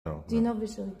No. Do you know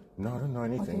visually? No, I don't know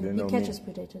anything. Okay. They He know catches me.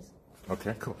 predators.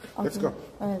 Okay, cool. Okay. Let's go.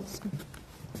 Let's go.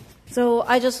 So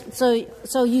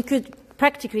so you could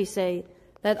practically say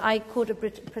that I caught a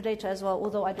predator as well,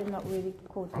 although I did not really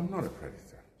caught him. I'm not a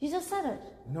predator. You just said it.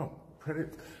 No,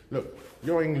 predator. Look,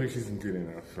 your English isn't good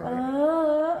enough,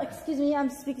 right? Excuse me, I'm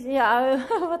speaking. Yeah,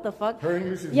 what the fuck? Her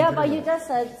English isn't Yeah, good but you enough. just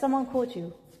said someone caught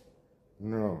you.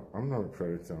 No, I'm not a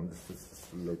predator. I'm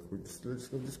just look. Let's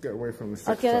just get away from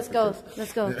the. Okay, let's go.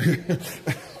 Let's go.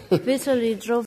 Visually drove.